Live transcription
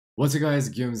What's up guys,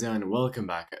 Guillaume here and welcome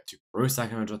back to Pro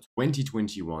Cycling Manager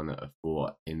 2021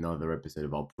 for another episode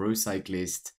of our Pro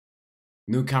Cyclist.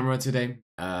 No camera today,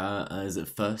 as at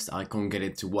first I can't get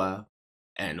it to work,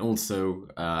 and also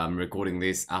I'm recording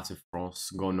this after France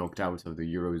got knocked out of the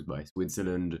Euros by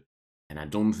Switzerland, and I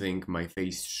don't think my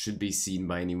face should be seen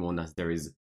by anyone as there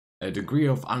is a degree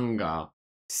of anger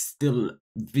still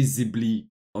visibly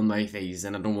on my face,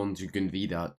 and I don't want to convey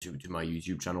that to my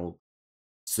YouTube channel.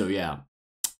 So yeah.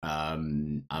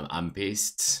 I'm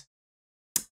pissed.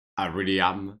 I really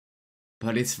am.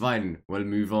 But it's fine. We'll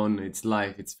move on. It's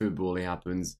life. It's football. It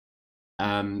happens.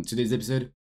 Today's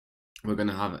episode, we're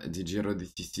gonna have the Giro de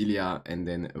Sicilia and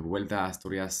then Vuelta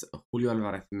Asturias, Julio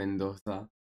Alvarez Mendoza.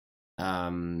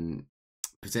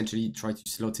 Potentially try to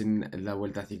slot in La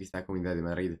Vuelta Ciclista Comunidad de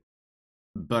Madrid.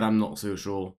 But I'm not so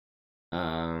sure.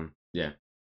 Yeah.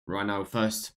 Right now,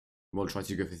 first, we'll try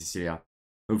to go for Sicilia.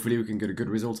 Hopefully we can get a good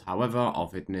result. However, our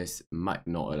fitness might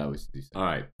not allow us to do so.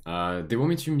 Alright, they want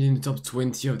me to be in the top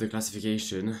 20 of the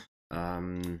classification. I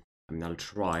mean, I'll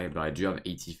try, but I do have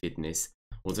 80 fitness.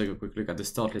 We'll take a quick look at the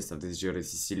start list of this Giro de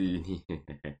Sicilia.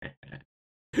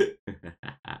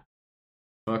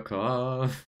 Fuck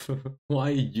off. Why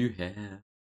are you here?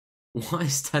 Why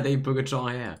is Tadej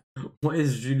Pogacar here? Why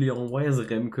is Julian? Why is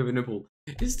Remco Evenepoel?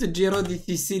 It's the Giro de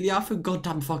Sicilia, for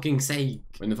goddamn fucking sake.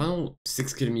 In the final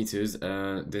 6 kilometers,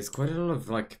 there's quite a lot of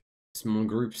like small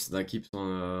groups that keeps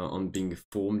on being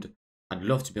formed. I'd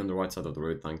love to be on the right side of the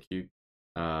road, thank you.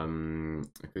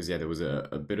 Because yeah, there was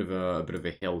a bit of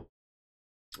a hill,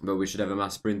 but we should have a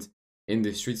mass sprint in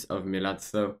the streets of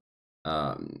Milazzo.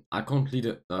 I can't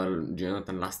lead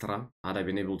Jonathan Lastra. Had I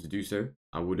been able to do so,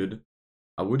 I would have.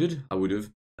 But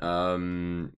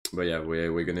yeah,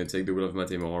 we're gonna take the wheel of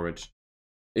Matej Mohoric.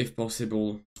 If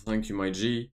possible, thank you, my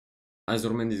G.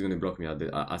 Azurmendi is gonna block me.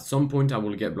 At some point, I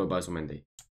will get blocked by Azurmendi.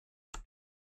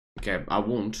 Okay, I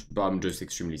won't, but I'm just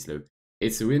extremely slow.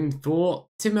 It's a win for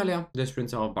Tim Merlier, the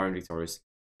sprinter of Bayern Victorious,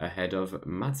 ahead of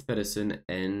Mats Pedersen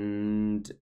and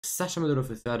Sacha Modolo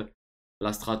for third.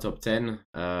 Lastra top 10,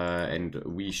 and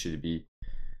we should be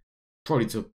probably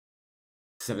top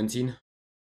 17.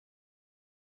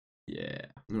 Yeah,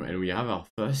 and we have our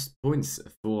first points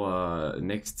for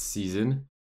next season.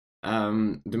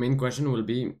 The main question will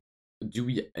be, do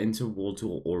we enter World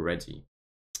Tour already?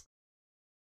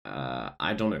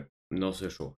 I don't know, not so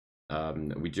sure.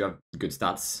 We do have good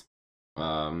stats.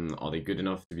 Are they good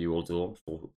enough to be World Tour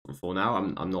for now?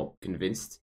 I'm not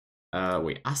convinced.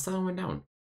 Wait, Astana went down.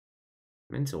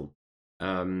 Mental.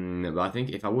 But I think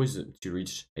if I was to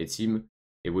reach a team,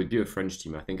 it would be a French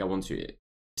team. I think I want to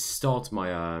start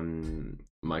my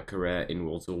my career in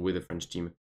World Tour with a French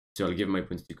team, so I'll give my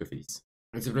points to Cofidis.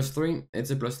 It's a +3. It's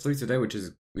a +3 today, which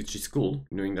is cool,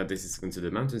 knowing that this is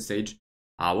considered mountain stage.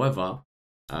 However,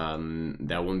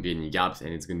 there won't be any gaps,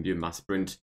 and it's going to be a mass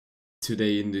sprint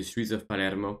today in the streets of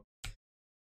Palermo,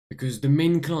 because the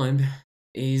main climb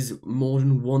is more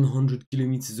than 100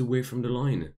 kilometers away from the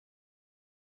line.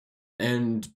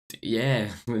 And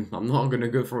yeah, I'm not gonna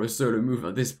go for a solo move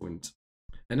at this point.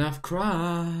 And I've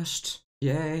crashed!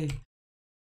 Yay!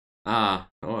 Ah,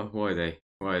 what are they?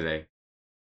 What are they?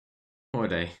 What are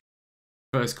they?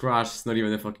 First crash, it's not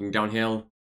even a fucking downhill.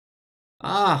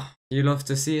 Ah, you love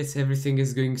to see it. Everything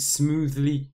is going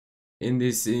smoothly in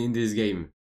this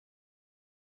game.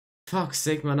 Fuck's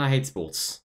sake, man, I hate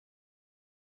sports.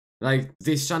 Like,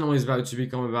 this channel is about to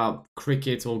become about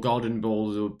cricket or garden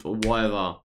balls or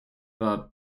whatever. But,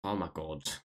 oh my god.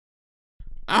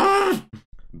 Ah!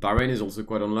 Bahrain is also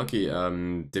quite unlucky.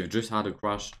 They've just had a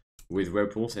crash with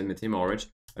Repulse and Matej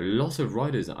Mohoric. A lot of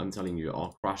riders, I'm telling you,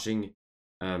 are crashing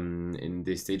in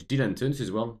this stage. Dylan Tuns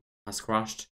as well has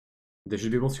crashed. They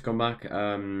should be able to come back.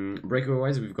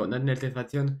 Breakaway-wise, we've got Nadine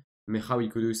Tefatian,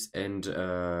 Mechawi Kudus, and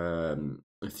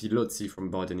Filozzi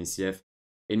from Bardin ECF.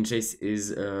 In chase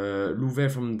is Louvet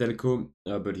from Delco,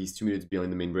 but he's 2 minutes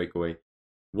behind the main breakaway.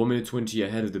 1 minute 20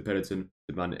 ahead of the peloton.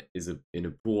 The man is in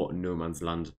a poor no man's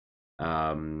land.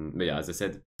 But yeah, as I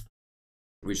said,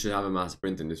 we should have a mass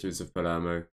sprint in the streets of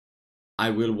Palermo. I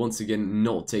will once again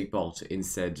not take part in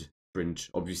said sprint,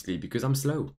 obviously, because I'm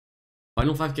slow.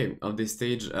 Final 5k of this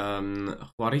stage.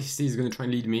 Juaristi is going to try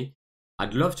and lead me.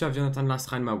 I'd love to have Jonathan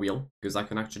Lastra in my wheel, because I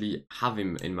can actually have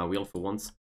him in my wheel for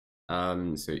once.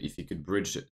 So if he could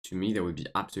bridge to me, that would be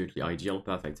absolutely ideal.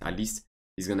 Perfect. At least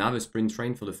he's going to have a sprint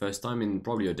train for the first time in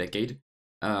probably a decade.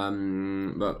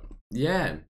 But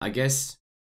yeah, I guess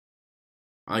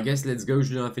let's go.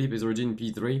 Julien Philippe is already in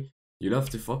P3. You love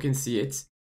to fucking see it.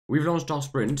 We've launched our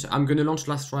sprint. I'm going to launch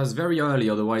Lastras very early,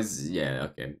 otherwise, yeah,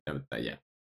 okay.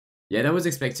 Yeah, that was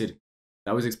expected.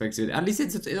 That was expected. At least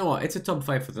it's a, you know what, it's a top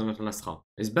 5 for the Lastra.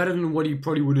 It's better than what he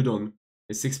probably would have done.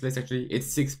 It's 6th place actually. It's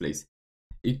 6th place.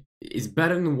 It's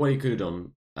better than what he could have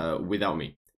done without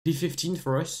me. P15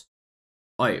 for us.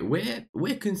 Alright,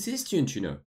 we're consistent, you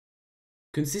know.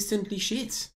 Consistently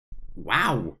shit.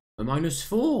 Wow, a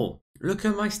 -4. Look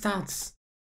at my stats.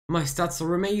 My stats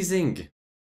are amazing.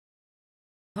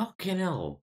 Fucking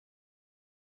hell.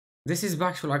 This is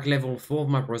back to like level 4 of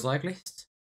my pro cyclist.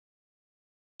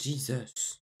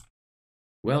 Jesus.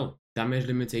 Well, damage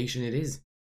limitation it is.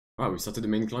 Wow, we started the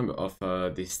main climb of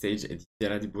this stage at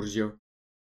Terra di Burgio.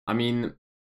 I mean,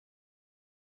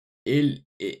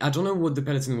 I don't know what the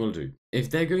peloton will do. If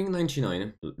they're going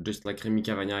 99, just like Remy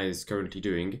Cavagna is currently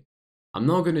doing, I'm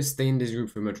not going to stay in this group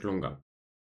for much longer.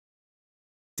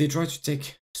 They try to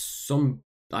take some,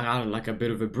 like a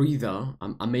bit of a breather.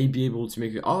 I may be able to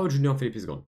make it. Oh, Julien Philippe is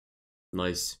gone.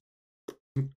 Nice.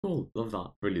 Cool, love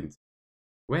that. Brilliant.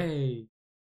 Way.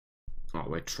 Oh,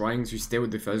 we're trying to stay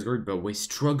with the first group, but we're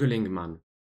struggling, man.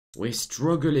 We're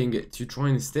struggling to try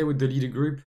and stay with the leader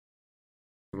group.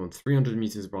 Come on, 300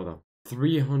 meters, brother.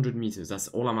 300 meters, that's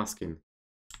all I'm asking.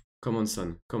 Come on,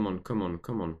 son. Come on, come on,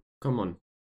 come on, come on.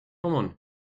 Come on.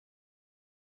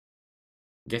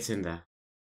 Get in there.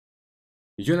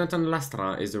 Jonathan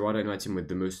Lastra is the rider in my team with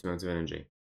the most amount of energy.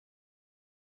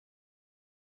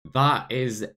 That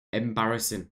is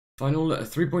embarrassing. Final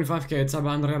 3.5k at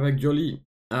Andrea Baggioli.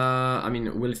 I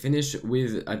mean, we'll finish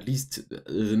with at least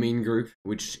the main group,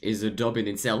 which is a dub in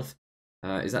itself.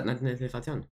 Is that Nathan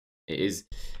Fatian? It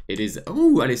is.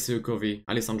 Oh,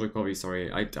 Alessandro Covi,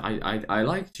 sorry. I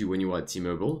liked you when you were at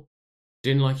T-Mobile.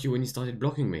 Didn't like you when you started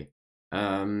blocking me.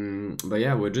 But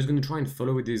yeah, we're just gonna try and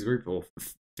follow with this group or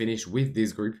finish with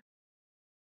this group.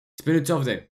 It's been a tough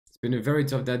day. It's been a very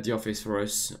tough day at the office for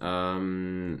us.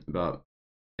 But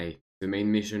hey, the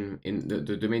main mission in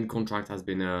the main contract has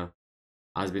been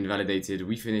validated.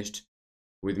 We finished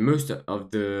with most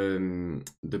of the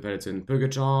peloton.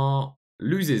 Pogacar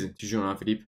loses to Julien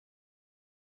Philippe.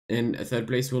 And third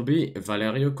place will be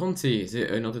Valerio Conti. Is it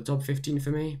another top 15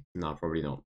 for me? No, probably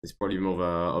not. It's probably more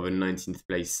of a 19th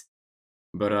place.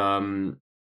 But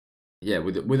yeah,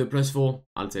 with a +4,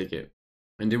 I'll take it.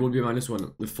 And there will be a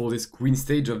 -1 for this Queen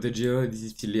stage of the Giro di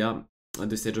Sicilia,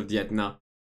 the stage of the Etna.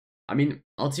 I mean,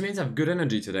 our teammates have good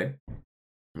energy today,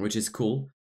 which is cool.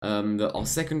 Our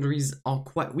secondaries are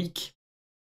quite weak.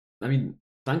 I mean,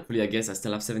 thankfully, I guess I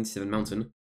still have 77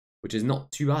 mountain, which is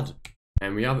not too bad.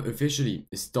 And we have officially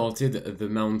started the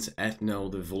Mount Etna,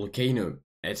 the volcano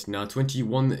Etna,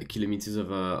 21 kilometers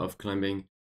of climbing,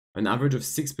 an average of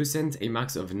 6%, a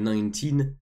max of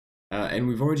 19, and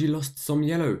we've already lost some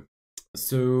yellow.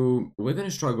 So we're gonna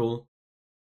struggle.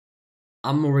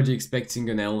 I'm already expecting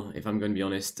an L, if I'm gonna be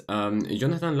honest.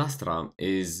 Jonathan Lastra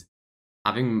is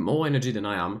having more energy than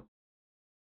I am.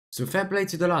 So fair play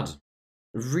to the lad.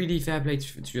 Really fair play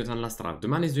to Jonathan Lastra. The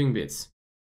man is doing bits.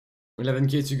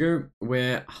 11k to go.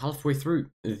 We're halfway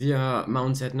through. The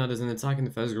Mount Etna does an attack in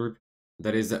the first group.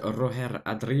 That is Roger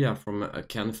Adria from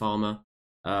Can Farmer.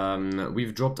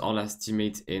 We've dropped our last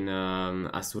teammate in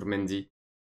Asturmendi.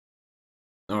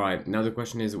 Alright, now the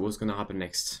question is what's gonna happen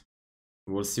next?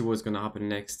 We'll see what's gonna happen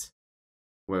next.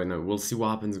 Well, no, we'll see what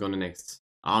happens gonna next.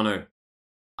 I don't know.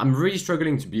 I'm really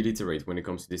struggling to be literate when it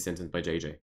comes to this sentence by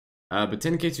JJ. But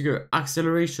 10k to go.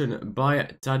 Acceleration by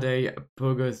Tadej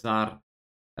Pogacar.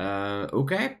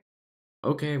 Okay.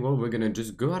 Okay, well, we're gonna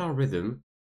just go at our rhythm,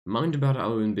 mind about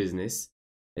our own business,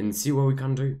 and see what we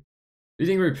can do.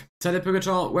 Leading group, Tadej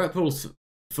Pogacar, Whirlpools,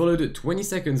 followed 20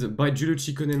 seconds by Giulio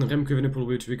Ciccone and Remco Evenepoel,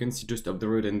 which we can see just up the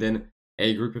road, and then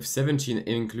a group of 17,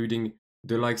 including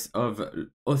the likes of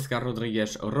Oscar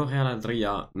Rodriguez, Roger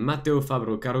Adria, Matteo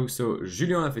Fabro, Caruso,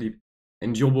 Julien Alaphilippe,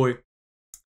 and your boy.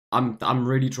 I'm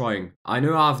really trying. I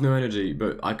know I have no energy,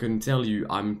 but I can tell you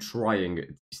I'm trying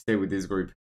to stay with this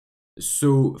group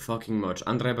so fucking much.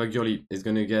 Andrea Baggioli is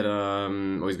gonna get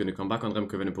or he's gonna come back on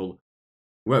Remco Evenepoel.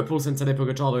 Whirlpools and Tadej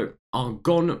Pogacar are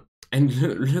gone, and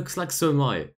looks like so am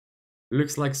I.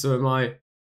 Looks like so am I.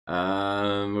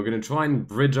 We're gonna try and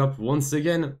bridge up once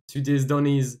again to these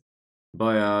Donnies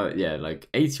by yeah, like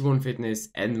 81 fitness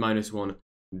and -1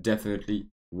 definitely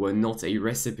were not a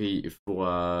recipe for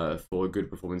a good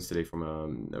performance today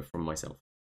from myself.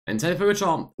 And Tadej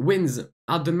Pogacar wins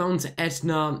at the Mount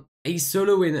Etna, a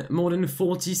solo win, more than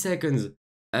 40 seconds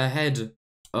ahead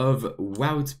of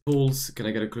Wout Poels. Can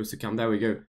I get a closer count? There we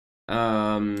go.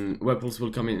 Wout Poels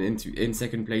will come in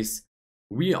second place.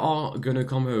 We are gonna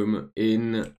come home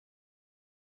in.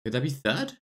 Could that be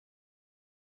third?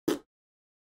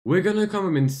 We're gonna come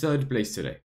home in third place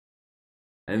today,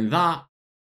 and that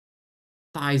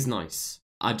is nice.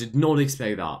 I did not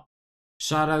expect that.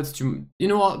 Shout out to, you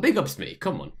know what, big ups me,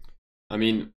 come on. I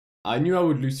mean, I knew I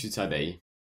would lose to Tadej.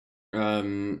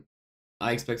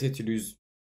 I expected to lose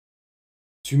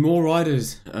to more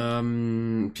riders.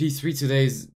 P3 today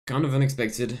is kind of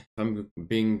unexpected, if I'm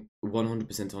being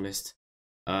 100% honest.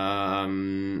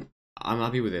 I'm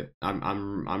happy with it.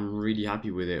 I'm really happy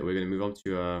with it. We're gonna move on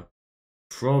to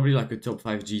probably like a top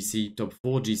 5 GC, top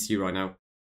 4 GC right now.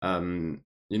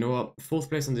 You know what? 4th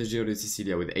place on the Giro de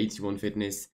Sicilia with 81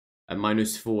 fitness, a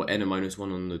 -4 and a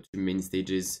 -1 on the 2 main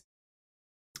stages.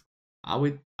 I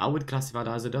would classify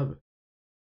that as a dub.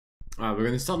 We're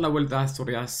gonna start La Vuelta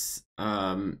Asturias.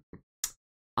 I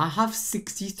have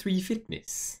 63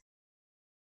 fitness.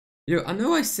 Yo, I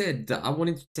know I said that I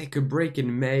wanted to take a break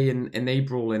in May and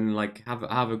April and like have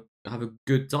a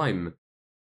good time,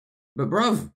 but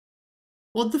bruv,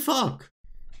 what the fuck?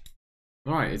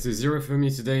 Alright, it's a 0 for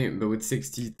me today, but with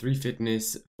 63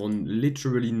 fitness on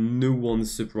literally no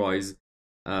one's surprise.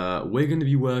 We're gonna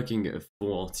be working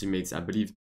for our teammates, I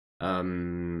believe.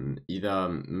 Either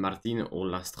Martin or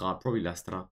Lastra, probably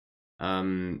Lastra.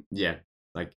 Yeah,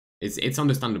 like it's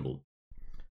understandable.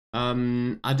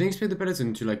 I didn't expect the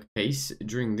peloton to like pace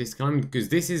during this climb because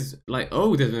this is like,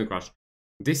 oh, there's no crash.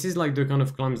 This is like the kind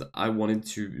of climbs I wanted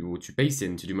to pace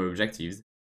in to do my objectives.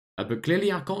 But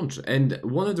clearly I can't. And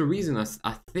one of the reasons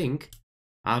I think,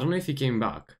 I don't know if he came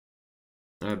back,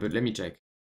 but let me check.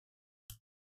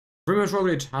 Primož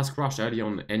Roglič has crashed early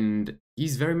on and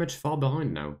he's very much far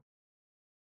behind now.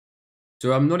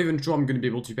 So I'm not even sure I'm going to be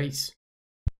able to pace.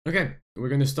 Okay, we're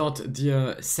going to start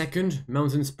the second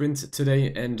mountain sprint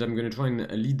today and I'm going to try and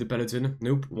lead the peloton.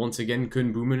 Nope, once again,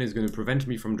 Koen Boomen is going to prevent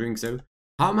me from doing so.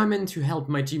 How am I meant to help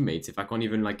my teammates if I can't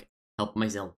even, like, help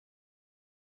myself?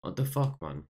 What the fuck,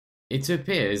 man? It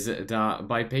appears that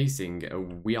by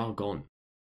pacing, we are gone.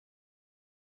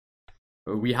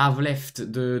 We have left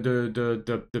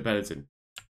the peloton.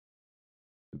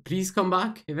 Please come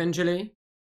back eventually.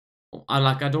 I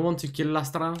don't want to kill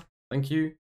Lastra. Thank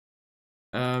you.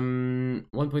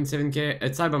 1.7k.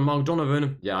 It's by Mark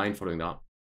Donovan. Yeah, I ain't following that.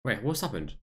 Wait, what's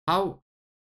happened? How?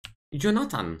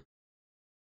 Jonathan,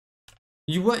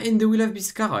 you were in the Wheel of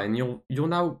Biscara and you're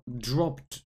now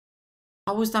dropped.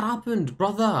 How has that happened,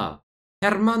 brother?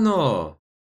 Hermano!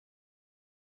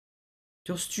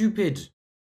 You're stupid.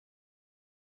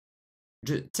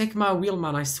 Just take my wheel,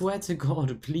 man. I swear to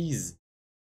God, please.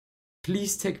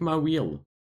 Please take my wheel.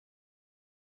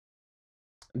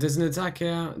 There's an attack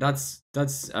here. That's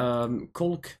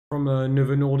Kolk from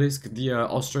Novo Nordisk, the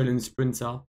Australian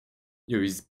sprinter. Yo,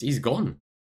 he's gone.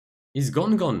 He's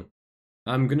gone.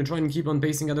 I'm gonna try and keep on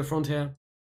pacing at the front here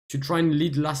to try and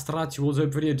lead Lastra towards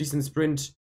hopefully a decent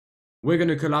sprint. We're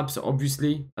gonna collapse,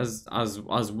 obviously, as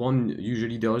one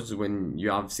usually does when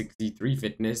you have 63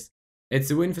 fitness. It's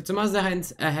a win for Tomás de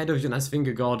Gent ahead of Jonas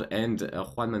Vingegaard and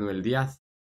Juan Manuel Diaz.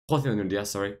 José Manuel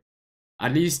Diaz, sorry.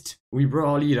 At least we brought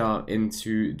our leader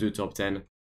into the top 10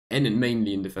 and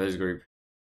mainly in the first group.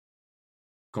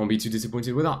 Can't be too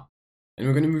disappointed with that. And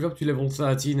we're going to move up to level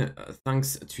 13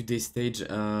 thanks to this stage.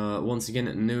 Once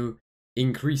again, no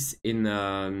increase in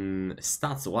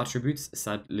stats or attributes.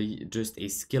 Sadly, just a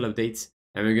skill update.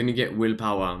 And we're going to get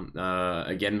willpower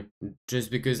again,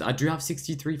 just because I do have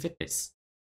 63 fitness.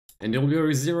 And there will be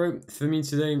a 0 for me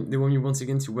today. They want me once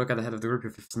again to work at the head of the group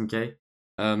with 15k.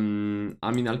 I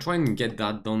mean, I'll try and get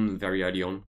that done very early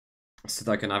on so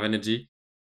that I can have energy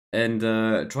and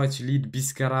try to lead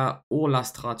Biscara or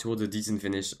Lastra towards a decent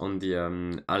finish on the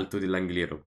Alto de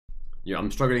l'Angliru. Yeah,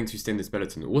 I'm struggling to stay in this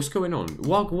peloton. What's going on?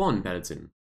 Walk 1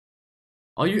 peloton.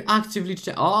 Are you actively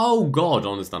oh God,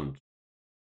 I understand.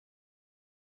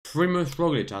 Primož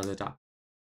Roglič has attack.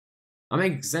 That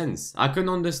makes sense. I can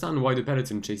understand why the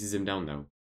peloton chases him down now.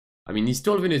 I mean, he's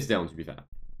 12 minutes down, to be fair.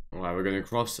 Alright, we're going to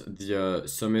cross the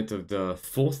summit of the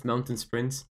 4th mountain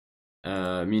sprint,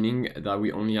 meaning that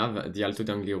we only have the Alto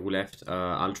d'Angliru left.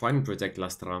 I'll try and protect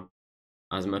Lastra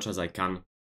as much as I can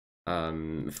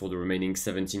for the remaining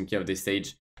 17k of this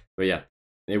stage. But yeah,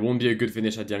 it won't be a good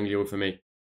finish at the Angliru for me.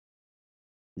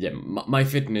 Yeah, my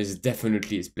fitness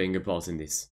definitely is playing a part in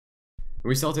this.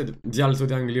 We started the Alto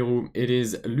d'Angliru. It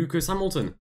is Chris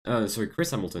Hamilton,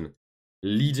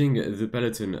 leading the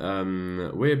peloton.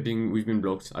 We've been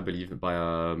blocked, I believe,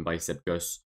 by Sepp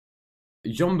Kuss.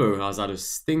 Jumbo has had a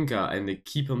stinker and they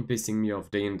keep on pissing me off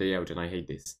day in, day out, and I hate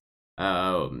this.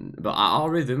 But at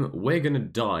our rhythm, we're gonna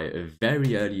die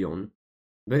very early on.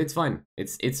 But it's fine.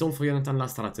 It's all for Jonathan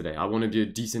Lastra today. I want to be a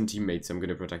decent teammate, so I'm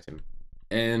gonna protect him.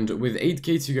 And with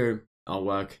 8k to go, our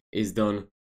work is done.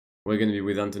 We're gonna be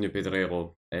with Antonio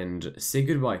Pedrero and say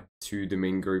goodbye to the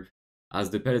main group as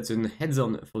the peloton heads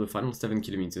on for the final 7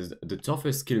 kilometers, the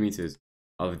toughest kilometers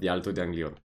of the Alto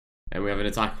d'Angliru. And we have an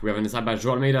attack. We have an attack by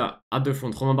Joao Almeida at the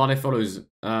front. Romain Bardet follows.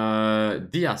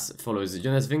 Diaz follows.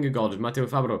 Jonas Vingegaard, Matteo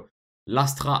Fabro.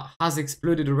 Lastra has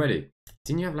exploded already.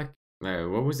 Didn't you have like...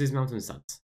 what was his mountain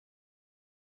stat?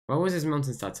 What was his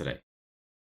mountain stat today?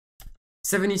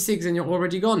 76 and you're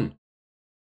already gone.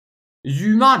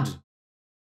 You mad?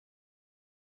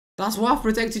 That's why I've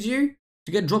protected you?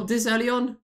 To get dropped this early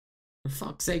on? For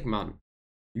fuck's sake, man.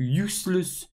 You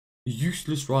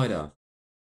useless rider.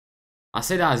 I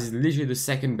say that as he's literally the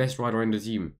second best rider in the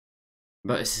team.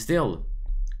 But still,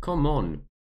 come on.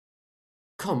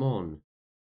 Come on.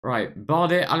 Right,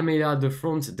 Bardet, Almeida at the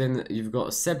front. Then you've got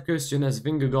Sepkus, Jonas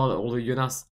Vingegaard, although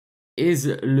Jonas is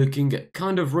looking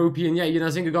kind of ropey. And yeah,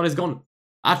 Jonas Vingegaard is gone.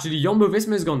 Actually,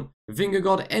 Jumbo-Visma is gone.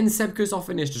 Vingegaard and Sepkus are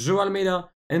finished. Joao Almeida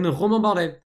and Romain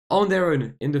Bardet on their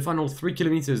own in the final 3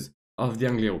 kilometers of the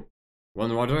Angliru.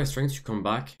 One rider is trying to come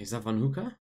back. Is that Van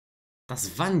Hoeken? That's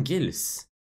Van Gils.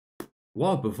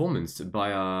 What a performance by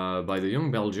the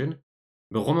young Belgian.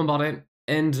 But Romain Bardet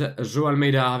and Joao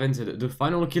Almeida have entered the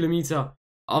final kilometer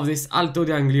of this Alto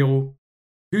de Angliru.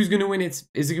 Who's going to win it?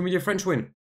 Is it going to be a French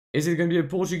win? Is it going to be a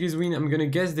Portuguese win? I'm going to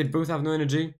guess they both have no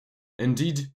energy.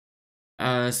 Indeed.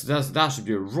 So that should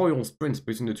be a royal sprint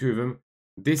between the two of them.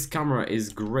 This camera is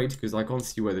great because I can't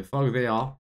see where the fuck they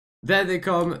are. There they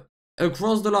come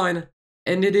across the line.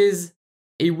 And it is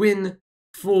a win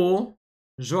for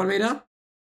Joao Almeida.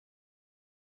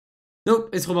 Nope,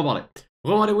 it's Romain Bardet.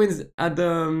 Romain Bardet wins at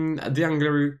the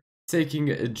Angliru, taking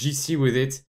GC with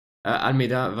it.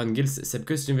 Almeida, Van Gils,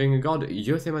 Sepkus, Vingegaard,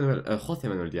 José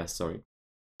Manuel Diaz, sorry.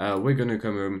 We're gonna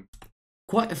come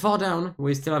quite far down.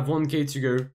 We still have 1k to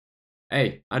go.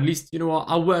 Hey, at least, you know what,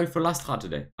 I worked for Lastra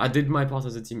today. I did my part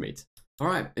as a teammate.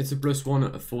 Alright, it's a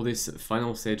 +1 for this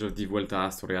final stage of the Vuelta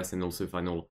Asturias and also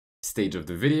final stage of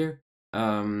the video.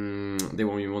 They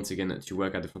want me once again to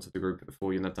work at the front of the group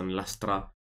for Jonathan Lastra,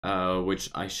 which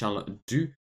I shall do.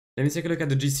 Let me take a look at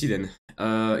the GC then.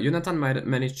 Jonathan might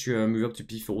manage to move up to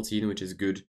P14, which is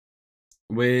good.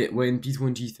 We're in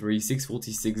P23,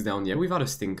 646 down. Yeah, we've had a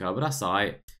stinker, but that's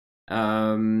alright.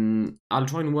 I'll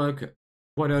try and work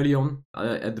quite early on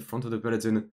at the front of the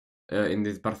peloton in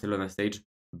this Barcelona stage.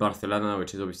 Barcelona,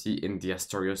 which is obviously in the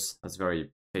Asturias, that's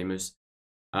very famous.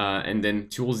 And then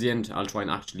towards the end, I'll try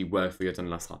and actually work for Jonathan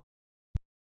Lastra.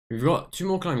 We've got 2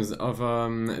 more climbs of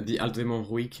the Alto de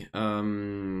Montjuic.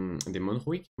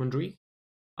 Montjuic?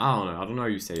 I don't know how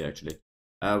you say it actually.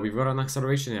 We've got an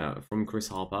acceleration here from Chris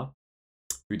Harper,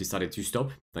 who decided to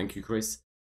stop. Thank you, Chris,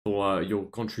 for your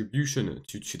contribution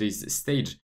to today's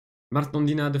stage. Martin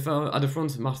Dina at the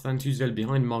front, Martin Tusvel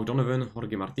behind, Mark Donovan,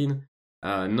 Jorge Martin.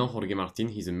 Not Jorge Martin,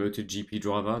 he's a MotoGP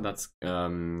driver. That's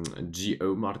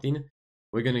G.O. Martin.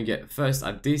 We're gonna get first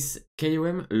at this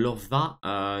KOM, love that.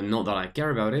 Not that I care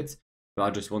about it, but I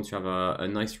just want to have a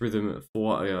nice rhythm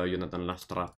for Jonathan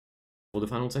Lastra for the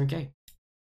final 10k.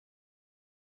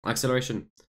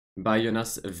 Acceleration by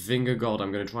Jonas Vingegaard.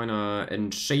 I'm gonna try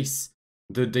and chase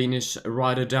the Danish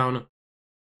rider down.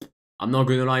 I'm not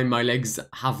gonna lie, my legs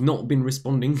have not been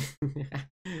responding.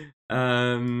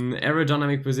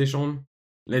 Aerodynamic position.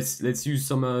 Let's use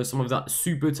some of that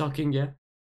super tucking, yeah.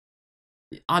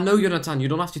 I know, Jonathan, you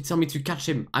don't have to tell me to catch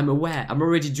him. I'm aware. I'm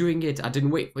already doing it. I didn't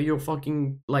wait for your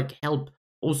fucking, like, help.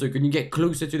 Also, can you get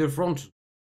closer to the front?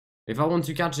 If I want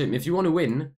to catch him, if you want to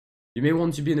win, you may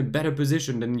want to be in a better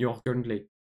position than you are currently.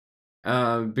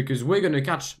 Because we're going to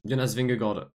catch Jonas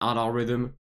Vingegaard at our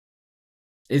rhythm.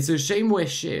 It's a shame we're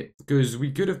shit, because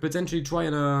we could have potentially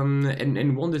tried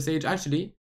and won the stage.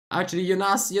 Actually,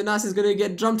 Jonas is going to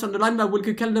get jumped on the line by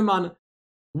Wilke Kelderman.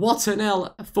 What an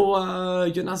L for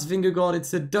Jonas Vingegaard.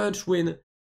 It's a Dutch win.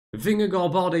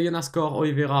 Vingegaard, Bardet, Jonas Kor,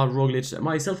 Oliveira, Roglic,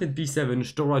 myself at P7,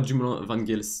 Stora, Dumoulin, Van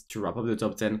Gils to wrap up the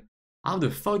top 10. How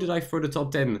the fuck did I throw the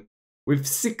top 10 with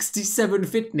 67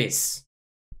 fitness?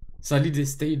 Sadly,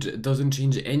 this stage doesn't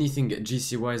change anything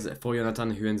GC-wise for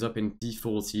Jonathan, who ends up in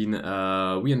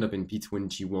P14. We end up in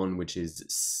P21, which is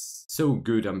so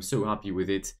good. I'm so happy with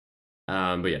it.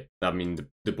 But yeah, I mean,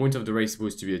 the point of the race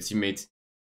was to be a teammate.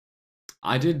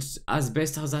 I did as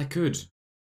best as I could.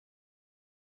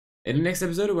 In the next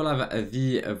episode, we'll have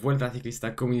the Vuelta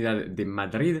Ciclista Comunidad de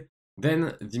Madrid,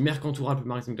 then the Mercantour Alpes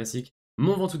Maritime Classic,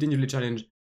 Mont Ventoux Dénivelé Challenge,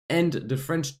 and the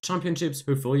French Championships.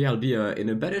 Hopefully, I'll be in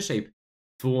a better shape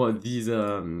for these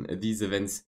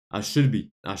events. I should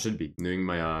be, knowing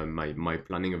my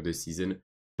planning of the season.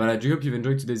 But I do hope you've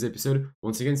enjoyed today's episode.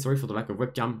 Once again, sorry for the lack of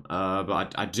webcam,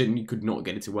 but I genuinely could not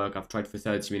get it to work. I've tried for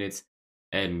 30 minutes,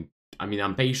 and I mean,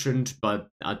 I'm patient, but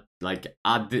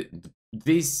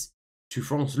this to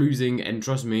France losing, and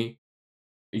trust me,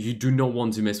 you do not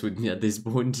want to mess with me at this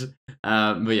point.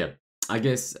 But yeah, I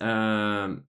guess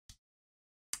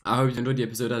I hope you enjoyed the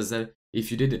episode. As I said,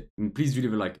 if you did, please do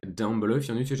leave a like down below. If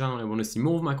you're new to the channel and want to see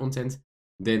more of my content,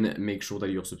 then make sure that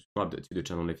you're subscribed to the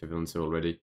channel if you haven't so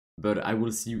already. But I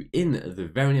will see you in the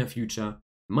very near future.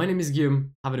 My name is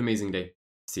Guillaume. Have an amazing day.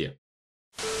 See ya.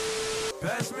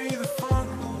 Pass me the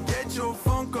funk, get your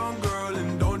funk on, girl.